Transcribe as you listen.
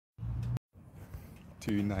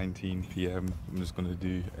2:19 p.m. I'm just gonna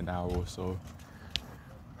do an hour or so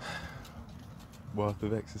worth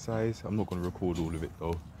of exercise. I'm not gonna record all of it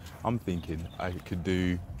though. I'm thinking I could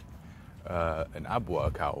do an ab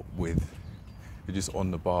workout with just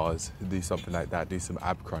on the bars, do something like that, do some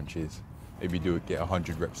ab crunches, maybe get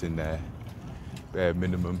 100 reps in there, bare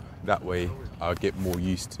minimum. That way I'll get more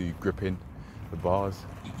used to gripping the bars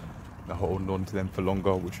and holding on to them for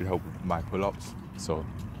longer, which would help with my pull-ups. So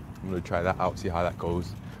I'm gonna try that out, see how that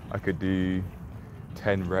goes. I could do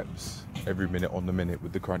 10 reps every minute on the minute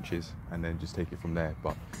with the crunches and then just take it from there.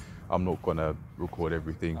 But I'm not gonna record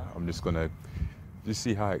everything. I'm just gonna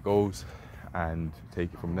see how it goes and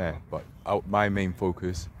take it from there. But my main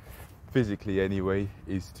focus, physically anyway,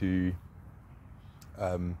 is to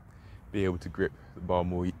be able to grip the bar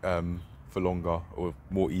more for longer, or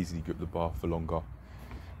more easily grip the bar for longer.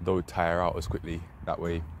 Don't tire out as quickly. That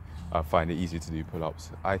way I find it easier to do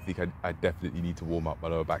pull-ups. I think I definitely need to warm up. My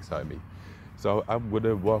lower back's hurting me. So I'm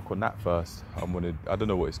gonna work on that first. I don't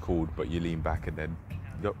know what it's called, but you lean back and then,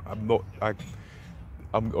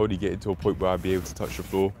 I'm only getting to a point where I'll be able to touch the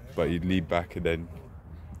floor, but you lean back and then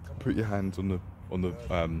put your hands on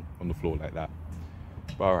the floor like that.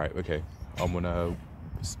 But all right, okay. I'm gonna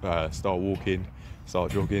start walking,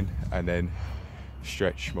 start jogging, and then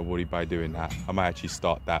stretch my body by doing that. I might actually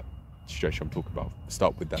start that stretch I'm talking about.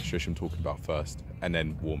 Start with that stretch I'm talking about first, and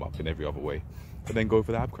then warm up in every other way, and then go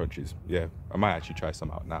for the ab crunches. Yeah, I might actually try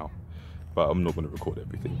some out now, but I'm not gonna record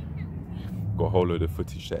everything. Got a whole load of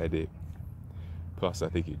footage to edit. Plus, I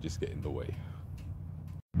think it'd just get in the way.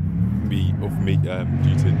 Due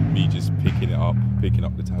to me just picking up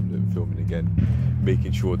the tablet and filming again,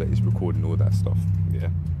 making sure that it's recording all that stuff. Yeah,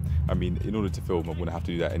 I mean, in order to film, I'm gonna have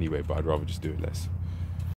to do that anyway, but I'd rather just do it less.